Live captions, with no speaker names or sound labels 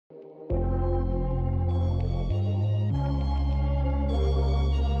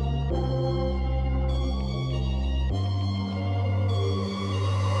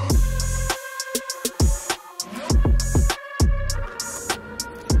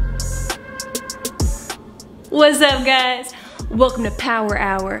What's up, guys? Welcome to Power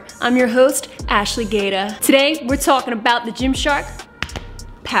Hour. I'm your host, Ashley Gaita. Today, we're talking about the Gymshark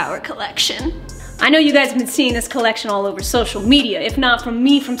Power Collection. I know you guys have been seeing this collection all over social media, if not from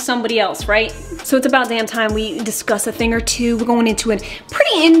me, from somebody else, right? So it's about damn time we discuss a thing or two. We're going into a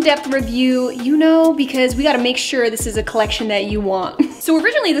pretty in-depth review, you know, because we gotta make sure this is a collection that you want. So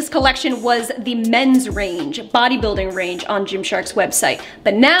originally this collection was the men's range, bodybuilding range on Gymshark's website,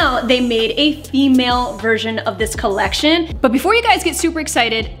 but now they made a female version of this collection. But before you guys get super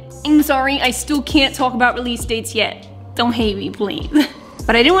excited, I'm sorry, I still can't talk about release dates yet. Don't hate me, please.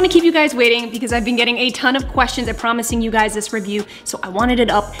 But I didn't want to keep you guys waiting because I've been getting a ton of questions and promising you guys this review, so I wanted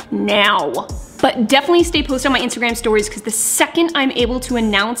it up now. But definitely stay posted on my Instagram stories because the second I'm able to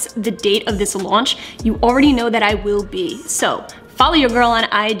announce the date of this launch, you already know that I will be. So follow your girl on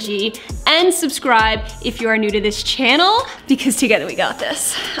IG and subscribe if you are new to this channel because together we got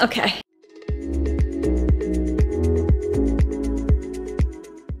this. Okay.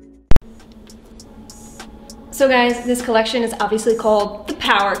 So guys, this collection is obviously called the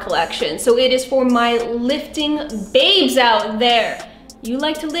Power Collection. So it is for my lifting babes out there. You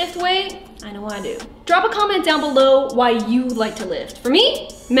like to lift weight? I know I do. Drop a comment down below why you like to lift. For me,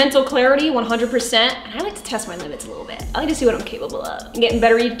 mental clarity, 100%. And I like to test my limits a little bit. I like to see what I'm capable of. I'm getting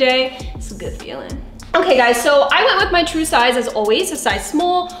better each day. It's a good feeling. Okay guys, so I went with my true size as always, a size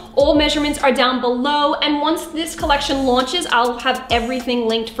small. All measurements are down below, and once this collection launches, I'll have everything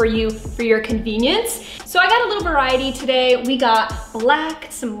linked for you for your convenience. So I got a little variety today. We got black,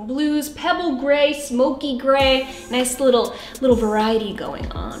 some blues, pebble gray, smoky gray, nice little variety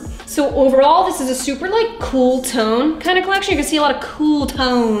going on. So overall, this is a super like cool tone kind of collection. You can see a lot of cool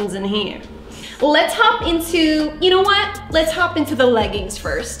tones in here. Let's hop into, you know what? Let's hop into the leggings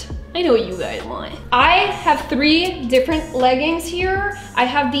first. I know what you guys want. I have 3 different leggings here. I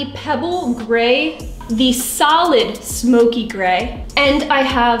have the pebble gray, the solid smoky gray, and I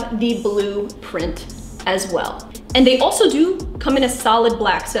have the blue print as well. And they also do come in a solid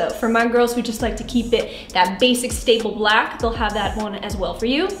black. So for my girls who just like to keep it that basic staple black, they'll have that one as well for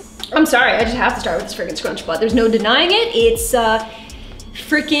you. I'm sorry, I just have to start with this freaking scrunch butt. There's no denying it. It's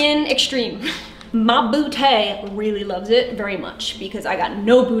freaking extreme. My booty really loves it very much because I got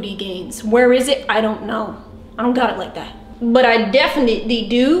no booty gains. Where is it? I don't know. I don't got it like that. But I definitely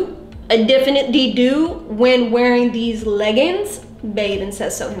do when wearing these leggings. Babe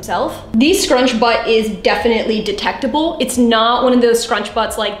says so himself. The scrunch butt is definitely detectable. It's not one of those scrunch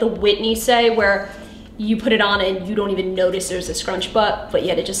butts like the Whitney say where you put it on and you don't even notice there's a scrunch butt, but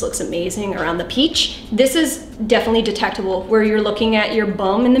yet it just looks amazing around the peach. This is definitely detectable where you're looking at your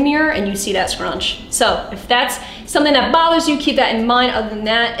bum in the mirror and you see that scrunch. So if that's something that bothers you, keep that in mind. Other than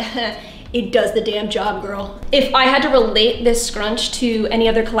that, it does the damn job, girl. If I had to relate this scrunch to any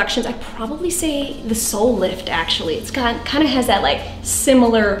other collections, I'd probably say the Soul Lift actually. It's kind of has that like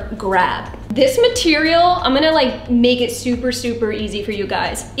similar grab. This material, I'm gonna like make it super easy for you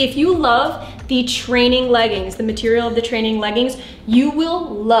guys. If you love the training leggings, the material of the training leggings, you will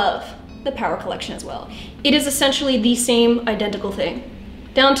love the Power Collection as well. It is essentially the same identical thing,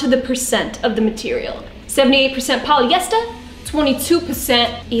 down to the percent of the material. 78% polyester, 22%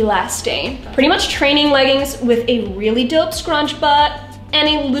 elastane. Pretty much training leggings with a really dope scrunch butt and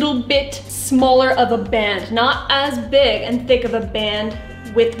a little bit smaller of a band. Not as big and thick of a band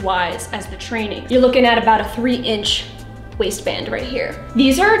width-wise as the training. You're looking at about a 3-inch waistband right here.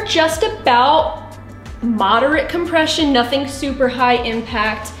 These are just about moderate compression, nothing super high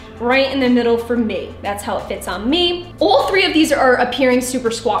impact, right in the middle for me. That's how it fits on me. All 3 of these are appearing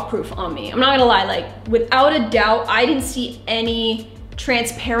super squat proof on me. I'm not gonna lie, like without a doubt, I didn't see any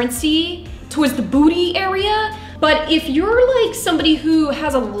transparency towards the booty area. But if you're like somebody who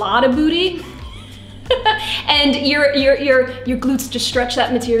has a lot of booty, and your glutes just stretch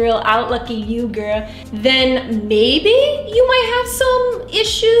that material out, lucky you, girl, then maybe you might have some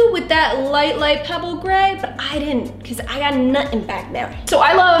issue with that light pebble gray, but I didn't, because I got nothing back there. So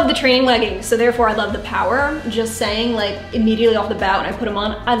I love the training leggings, so therefore I love the Power. Just saying, like immediately off the bat when I put them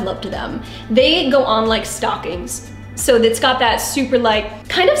on, I loved them. They go on like stockings. So it's got that super like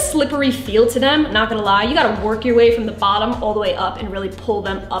kind of slippery feel to them, not gonna lie. You gotta work your way from the bottom all the way up and really pull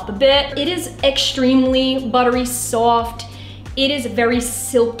them up a bit. It is extremely buttery soft. It is very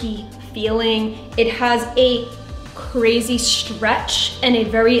silky feeling. It has a crazy stretch and a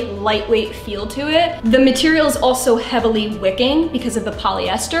very lightweight feel to it. The material is also heavily wicking because of the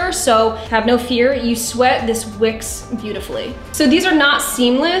polyester, so have no fear, you sweat, this wicks beautifully. So these are not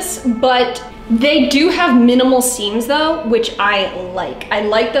seamless, but they do have minimal seams though, which I like. I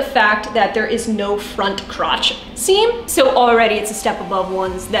like the fact that there is no front crotch seam, so already it's a step above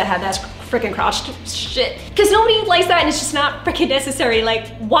ones that have that freaking crotch shit. Because nobody likes that and it's just not freaking necessary. Like,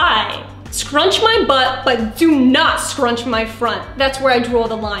 why? Scrunch my butt, but do not scrunch my front. That's where I draw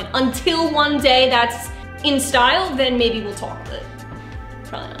the line. Until one day that's in style, then maybe we'll talk, but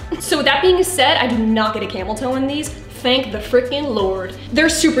probably not. So with that being said, I do not get a camel toe in these. Thank the freaking Lord. They're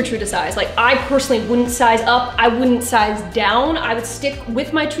super true to size. Like, I personally wouldn't size up, I wouldn't size down. I would stick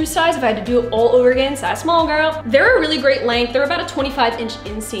with my true size if I had to do it all over again, size small, girl. They're a really great length. They're about a 25-inch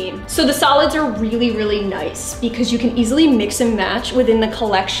inseam. So the solids are really, really nice because you can easily mix and match within the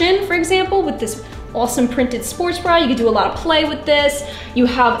collection. For example, with this awesome printed sports bra, you could do a lot of play with this. You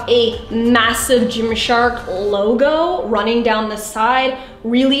have a massive Gymshark logo running down the side.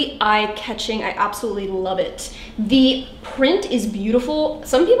 Really eye-catching, I absolutely love it. The print is beautiful.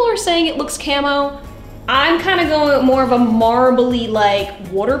 Some people are saying it looks camo. I'm kind of going with more of a marbly,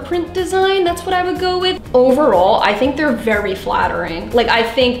 like, water print design. That's what I would go with. Overall, I think they're very flattering. Like, I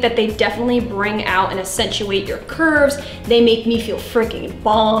think that they definitely bring out and accentuate your curves. They make me feel freaking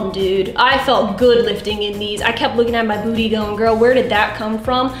bomb, dude. I felt good lifting in these. I kept looking at my booty going, girl, where did that come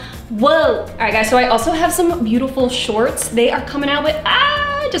from? Whoa. All right, guys, so I also have some beautiful shorts. They are coming out with,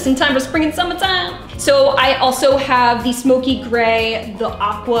 just in time for spring and summertime. So I also have the smoky gray, the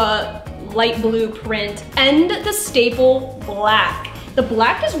aqua light blue print, and the staple black. The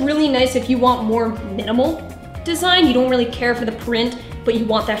black is really nice if you want more minimal design. You don't really care for the print, but you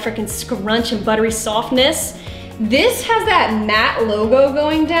want that freaking scrunch and buttery softness. This has that matte logo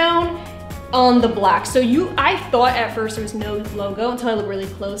going down on the black. So I thought at first there was no logo until I looked really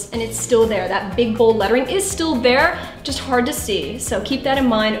close, and it's still there. That big bold lettering is still there, just hard to see. So keep that in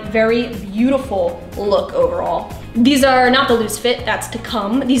mind. Very beautiful look overall. These are not the loose fit, that's to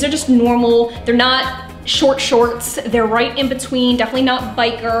come. These are just normal, they're not short shorts. They're right in between, definitely not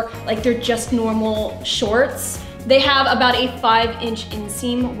biker, like they're just normal shorts. They have about a 5-inch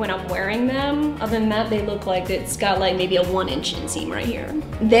inseam when I'm wearing them. Other than that, they look like it's got like maybe a 1-inch inseam right here.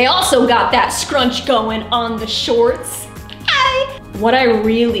 They also got that scrunch going on the shorts. What I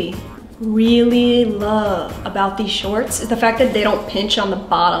really love about these shorts is the fact that they don't pinch on the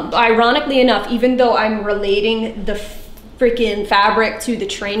bottom. Ironically enough, even though I'm relating the freaking fabric to the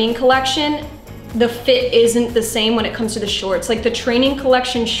training collection, the fit isn't the same when it comes to the shorts. Like, the training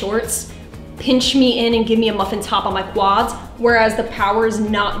collection shorts pinch me in and give me a muffin top on my quads, whereas the Power is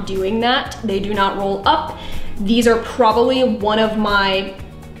not doing that. They do not roll up. These are probably one of my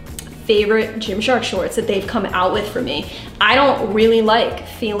favorite Gymshark shorts that they've come out with for me. I don't really like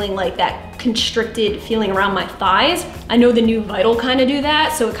feeling like that constricted feeling around my thighs. I know the new Vital kind of do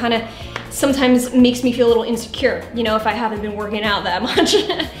that, so it kind of sometimes makes me feel a little insecure, you know, if I haven't been working out that much.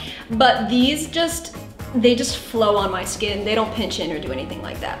 But these they just flow on my skin. They don't pinch in or do anything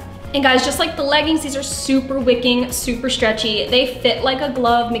like that. And guys, just like the leggings, these are super wicking, super stretchy. They fit like a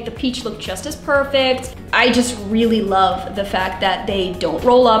glove, make the peach look just as perfect. I just really love the fact that they don't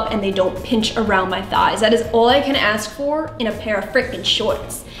roll up and they don't pinch around my thighs. That is all I can ask for in a pair of freaking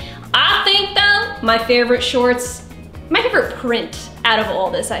shorts. I think though, my favorite shorts, my favorite print out of all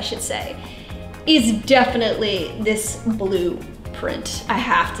this, I should say, is definitely this blue print, I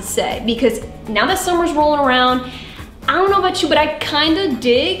have to say. Because now that summer's rolling around, I don't know about you, but I kind of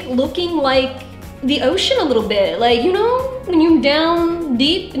dig looking like the ocean a little bit. Like, you know, when you're down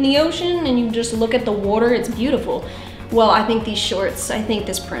deep in the ocean and you just look at the water, it's beautiful. Well, I think these shorts, I think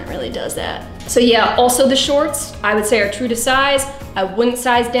this print really does that. So yeah, also the shorts, I would say are true to size. I wouldn't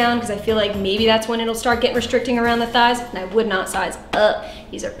size down because I feel like maybe that's when it'll start getting restricting around the thighs, and I would not size up.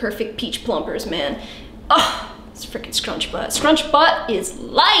 These are perfect peach plumpers, man. Oh. Freaking scrunch butt. Scrunch butt is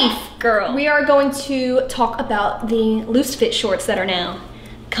life, girl. We are going to talk about the loose fit shorts that are now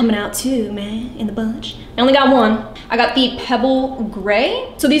coming out too, man, in the bunch. I only got one. I got the Pebble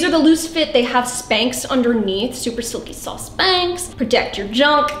Gray. So these are the loose fit. They have Spanx underneath, super silky soft Spanx. Protect your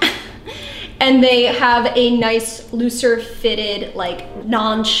junk. And they have a nice looser fitted, like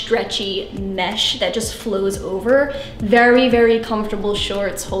non-stretchy mesh that just flows over. Very, very comfortable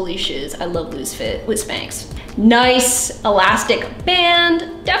shorts, holy shiz. I love loose fit with Spanx. Nice elastic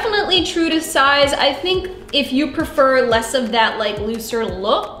band, definitely true to size. I think if you prefer less of that like looser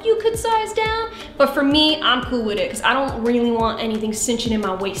look, you could size down. But for me, I'm cool with it because I don't really want anything cinching in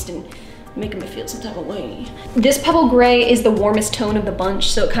my waist and making me feel some type of way. This Pebble Gray is the warmest tone of the bunch,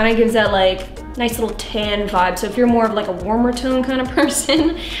 so it kind of gives that like nice little tan vibe. So if you're more of like a warmer tone kind of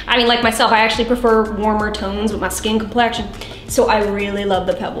person, I mean, like myself, I actually prefer warmer tones with my skin complexion. So I really love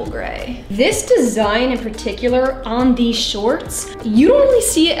the pebble gray. This design in particular on these shorts, you don't really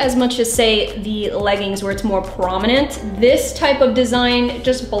see it as much as say the leggings where it's more prominent. This type of design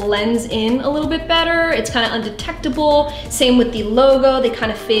just blends in a little bit better. It's kind of undetectable. Same with the logo, they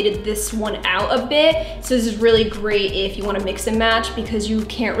kind of faded this one out a bit. So this is really great if you want to mix and match because you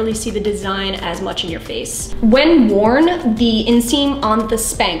can't really see the design as much in your face. When worn, the inseam on the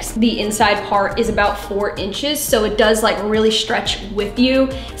Spanx, the inside part is about 4 inches. So it does like really stretch with you,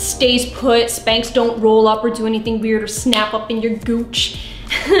 stays put. Spanx don't roll up or do anything weird or snap up in your gooch.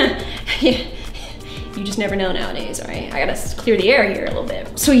 Yeah. You just never know nowadays, all right? I gotta clear the air here a little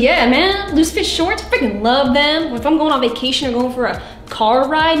bit. So yeah, man, loose fit shorts, freaking love them. If I'm going on vacation or going for a car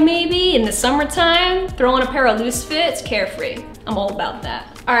ride maybe in the summertime, throw on a pair of loose fits, carefree. I'm all about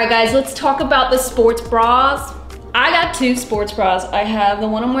that. All right, guys, let's talk about the sports bras. I got 2 sports bras. I have the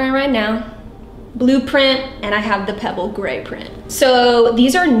one I'm wearing right now, blue print, and I have the pebble gray print. So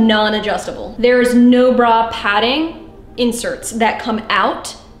these are non-adjustable. There is no bra padding inserts that come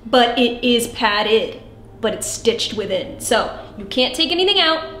out, but it is padded, but it's stitched within. So you can't take anything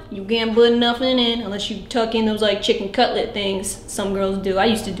out. You can't put nothing in unless you tuck in those like chicken cutlet things. Some girls do. I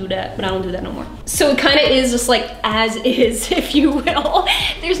used to do that, but I don't do that no more. So it kind of is just like as is, if you will.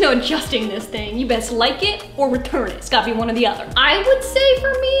 There's no adjusting this thing. You best like it or return it. It's gotta be one or the other. I would say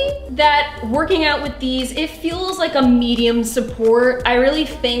for me that working out with these, it feels like a medium support. I really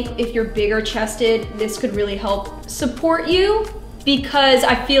think if you're bigger chested, this could really help support you because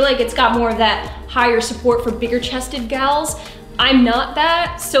I feel like it's got more of that higher support for bigger chested gals. I'm not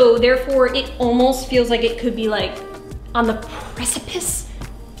that, so therefore it almost feels like it could be like on the precipice,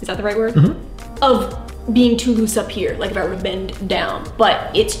 is that the right word? Mm-hmm. Of being too loose up here, like if I were to bend down,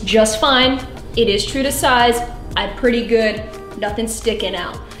 but it's just fine. It is true to size. I'm pretty good, nothing sticking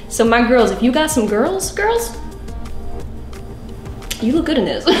out. So my girls, if you got some girls, you look good in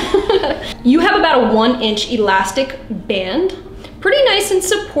this. You have about a 1-inch elastic band. Pretty nice and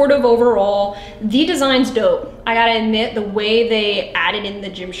supportive overall. The design's dope. I gotta admit, the way they added in the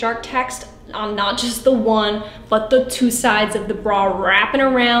Gymshark text on not just the one, but the 2 sides of the bra wrapping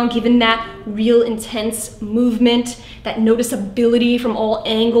around, giving that real intense movement, that noticeability from all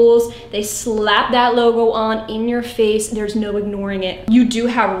angles. They slap that logo on in your face. There's no ignoring it. You do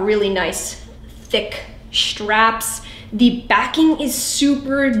have really nice, thick straps. The backing is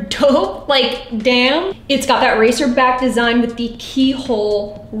super dope, like damn. It's got that racer back design with the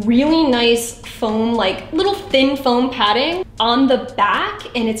keyhole, really nice foam, like little thin foam padding on the back,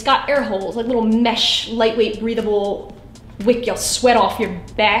 and it's got air holes, like little mesh, lightweight, breathable, wick your sweat off your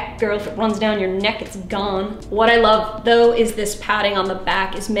back. Girl, if it runs down your neck, it's gone. What I love though is this padding on the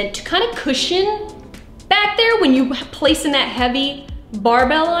back is meant to kind of cushion back there when you place in that heavy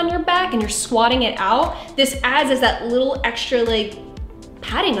barbell on your back and you're squatting it out. This adds as that little extra like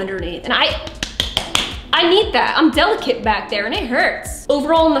padding underneath, and I need that. I'm delicate back there and it hurts.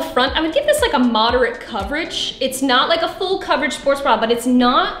 Overall in the front, I would give this like a moderate coverage. It's not like a full coverage sports bra, but it's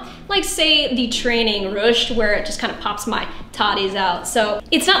not like say the training rush where it just kind of pops my toddies out. So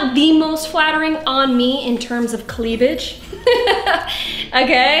it's not the most flattering on me in terms of cleavage,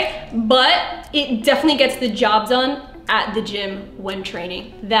 okay? But it definitely gets the job done at the gym when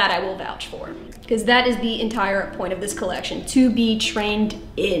training. That I will vouch for, because that is the entire point of this collection, to be trained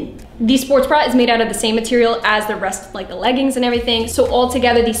in. The sports bra is made out of the same material as the rest, like the leggings and everything. So all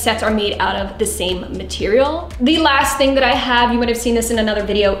together, these sets are made out of the same material. The last thing that I have, you might have seen this in another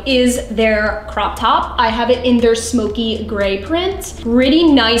video, is their crop top. I have it in their smoky gray print.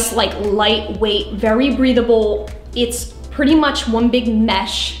 Pretty nice, like lightweight, very breathable. It's pretty much one big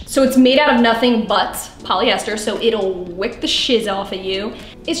mesh. So it's made out of nothing but polyester, so it'll wick the shiz off of you.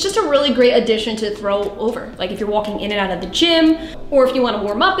 It's just a really great addition to throw over. Like if you're walking in and out of the gym, or if you want to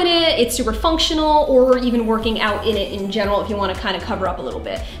warm up in it, it's super functional, or even working out in it in general if you want to kind of cover up a little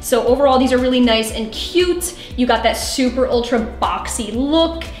bit. So overall, these are really nice and cute. You got that super ultra boxy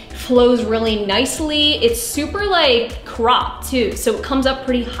look. Flows really nicely. It's super like cropped too, so it comes up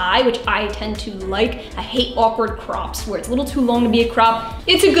pretty high, which I tend to like. I hate awkward crops where it's a little too long to be a crop.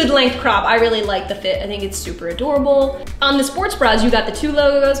 It's a good length crop. I really like the fit. I think it's super adorable. On the sports bras, you got the 2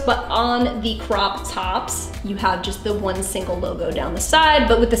 logos, but on the crop tops, you have just the 1 single logo down the side,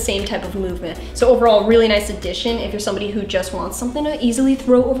 but with the same type of movement. So overall, really nice addition if you're somebody who just wants something to easily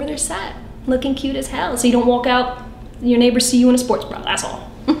throw over their set. Looking cute as hell, so you don't walk out, your neighbors see you in a sports bra, that's all.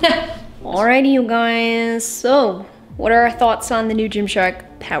 Alrighty, you guys. So, what are our thoughts on the new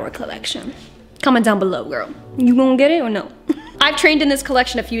Gymshark Power Collection? Comment down below, girl. You gonna get it or no? I've trained in this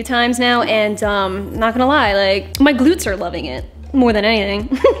collection a few times now, and not gonna lie, like, my glutes are loving it more than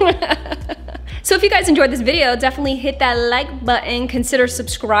anything. So if you guys enjoyed this video, definitely hit that like button, consider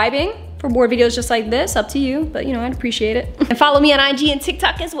subscribing for more videos just like this, up to you, but you know, I'd appreciate it. And follow me on IG and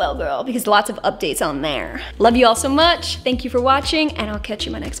TikTok as well, girl, because lots of updates on there. Love you all so much. Thank you for watching, and I'll catch you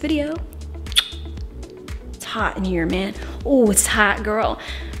in my next video. It's hot in here, man. Oh, it's hot, girl.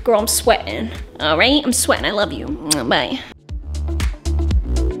 Girl, I'm sweating. All right, I'm sweating. I love you. Bye.